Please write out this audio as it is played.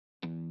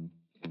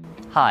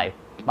Hi,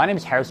 my name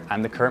is Harris.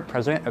 I'm the current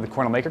president of the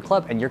Cornell Maker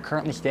Club, and you're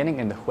currently standing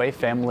in the Hui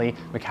Family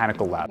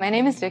Mechanical Lab. My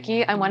name is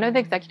Vicky. I'm one of the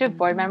executive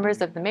board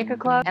members of the Maker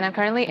Club, and I'm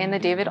currently in the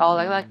David All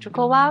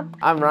Electrical Lab.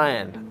 I'm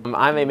Ryan.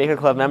 I'm a Maker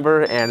Club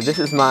member, and this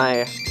is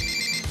my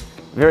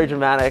very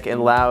dramatic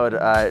and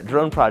loud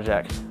drone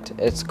project.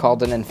 It's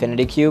called an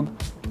infinity cube.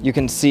 You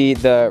can see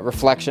the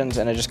reflections,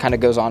 and it just kind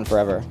of goes on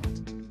forever.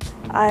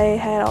 I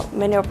had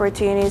many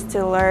opportunities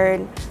to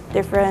learn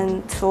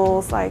different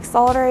tools like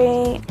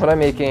soldering. What I'm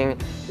making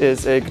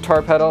is a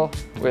guitar pedal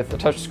with a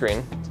touch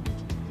screen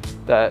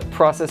that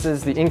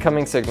processes the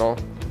incoming signal,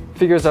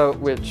 figures out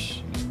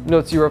which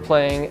notes you are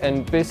playing,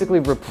 and basically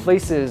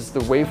replaces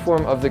the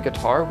waveform of the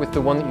guitar with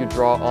the one that you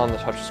draw on the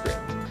touch screen.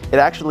 It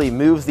actually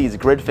moves these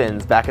grid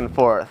fins back and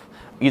forth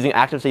using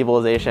active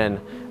stabilization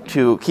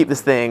to keep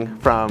this thing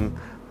from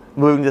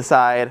moving to the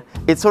side.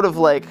 It's sort of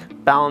like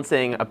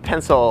balancing a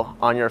pencil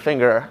on your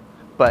finger,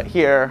 but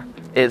here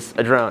it's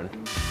a drone.